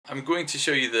I'm going to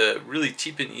show you the really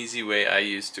cheap and easy way I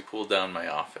use to cool down my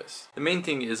office. The main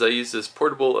thing is I use this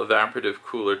portable evaporative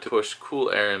cooler to push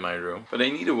cool air in my room, but I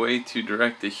need a way to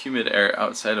direct the humid air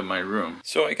outside of my room.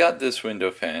 So I got this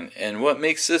window fan, and what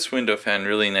makes this window fan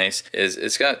really nice is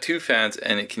it's got two fans,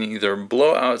 and it can either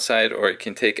blow outside or it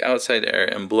can take outside air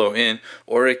and blow in,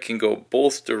 or it can go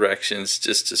both directions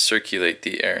just to circulate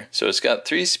the air. So it's got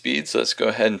 3 speeds. Let's go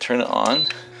ahead and turn it on.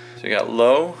 So we got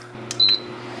low,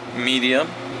 medium,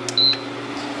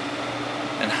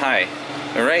 and high.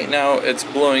 And right now it's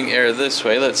blowing air this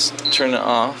way. Let's turn it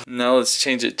off. Now let's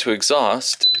change it to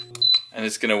exhaust. And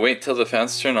it's going to wait till the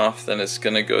fans turn off, then it's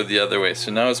going to go the other way.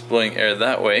 So now it's blowing air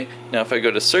that way. Now if I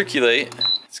go to circulate,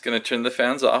 it's going to turn the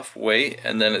fans off, wait,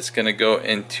 and then it's going to go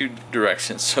in 2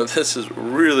 directions. So this is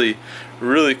really,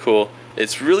 really cool.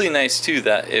 It's really nice too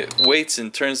that it waits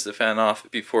and turns the fan off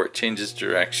before it changes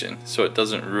direction, so it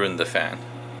doesn't ruin the fan.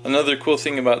 Another cool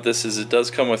thing about this is it does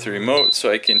come with a remote,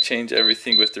 so I can change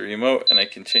everything with the remote, and I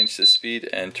can change the speed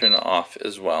and turn it off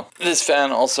as well. This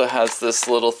fan also has this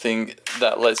little thing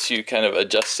that lets you kind of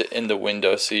adjust it in the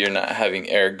window so you're not having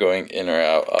air going in or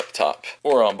out up top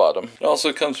or on bottom. It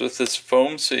also comes with this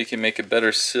foam so you can make a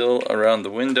better sill around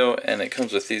the window, and it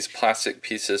comes with these plastic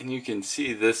pieces. And you can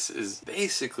see this is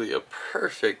basically a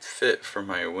perfect fit for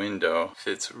my window.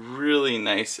 Fits really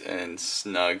nice and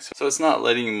snug, so it's not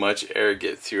letting much air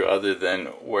get through other than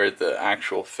where the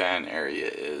actual fan area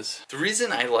is. The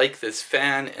reason I like this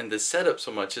fan and this setup so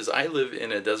much is I live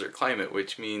in a desert climate,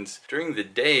 which means during the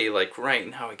day, like right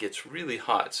now, it gets really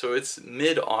hot. So it's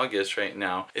mid-August right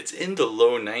now. It's in the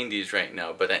low 90s right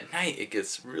now, but at night it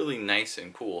gets really nice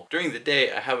and cool. During the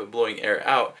day I have it blowing air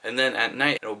out, and then at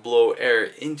night it'll blow air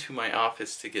into my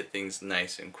office to get things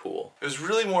nice and cool. It was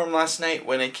really warm last night.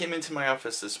 When I came into my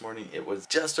office this morning, it was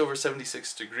just over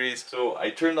 76 degrees. So I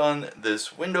turned on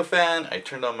this window fan, I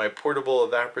turned on my portable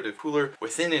evaporative cooler.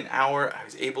 Within an hour I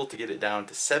was able to get it down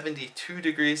to 72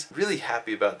 degrees. Really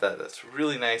happy about that. That's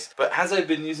really nice. But as I've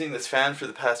been using this fan for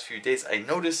the past few days, I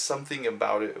noticed something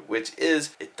about it, which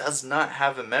is it does not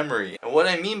have a memory. And what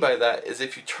I mean by that is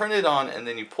if you turn it on and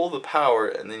then you pull the power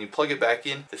and then you plug it back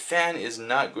in, the fan is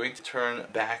not going to turn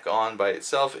back on by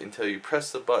itself until you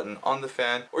press the button on the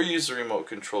fan or use the remote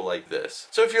control like this.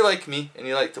 So if you're like me and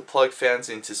you like to plug fans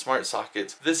into smart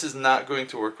sockets, this is not going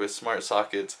to work with smart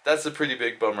sockets. That's a pretty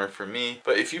big bummer for me,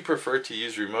 but if you prefer to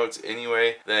use remotes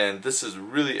anyway, then this is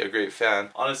really a great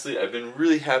fan. Honestly, I've been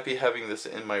really happy having this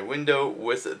in my window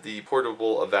with the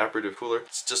portable evaporative cooler.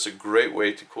 It's just a great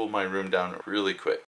way to cool my room down really quick.